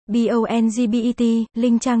BONGBET,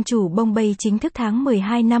 link trang chủ bông bây chính thức tháng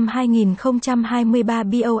 12 năm 2023.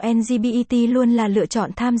 BONGBET luôn là lựa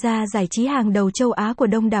chọn tham gia giải trí hàng đầu châu Á của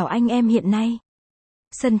đông đảo anh em hiện nay.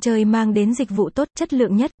 Sân chơi mang đến dịch vụ tốt, chất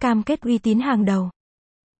lượng nhất, cam kết uy tín hàng đầu.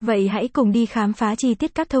 Vậy hãy cùng đi khám phá chi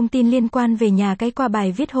tiết các thông tin liên quan về nhà cái qua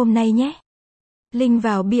bài viết hôm nay nhé. Link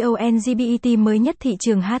vào BONGBET mới nhất thị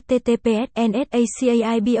trường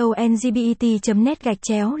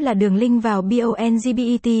https://bongbet.net là đường link vào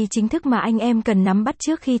BONGBET chính thức mà anh em cần nắm bắt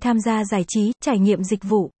trước khi tham gia giải trí, trải nghiệm dịch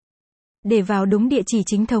vụ. Để vào đúng địa chỉ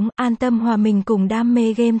chính thống, an tâm hòa mình cùng đam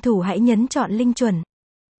mê game thủ hãy nhấn chọn link chuẩn.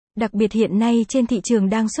 Đặc biệt hiện nay trên thị trường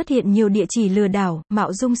đang xuất hiện nhiều địa chỉ lừa đảo,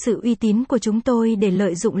 mạo dung sự uy tín của chúng tôi để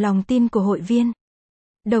lợi dụng lòng tin của hội viên.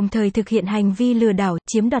 Đồng thời thực hiện hành vi lừa đảo,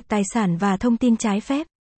 chiếm đoạt tài sản và thông tin trái phép.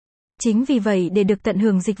 Chính vì vậy để được tận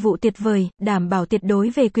hưởng dịch vụ tuyệt vời, đảm bảo tuyệt đối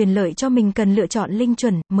về quyền lợi cho mình cần lựa chọn link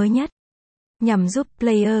chuẩn, mới nhất. Nhằm giúp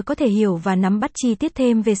player có thể hiểu và nắm bắt chi tiết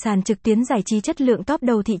thêm về sàn trực tuyến giải trí chất lượng top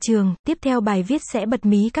đầu thị trường, tiếp theo bài viết sẽ bật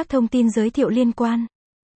mí các thông tin giới thiệu liên quan.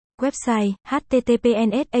 Website,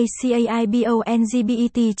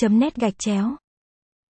 https://bongbet.net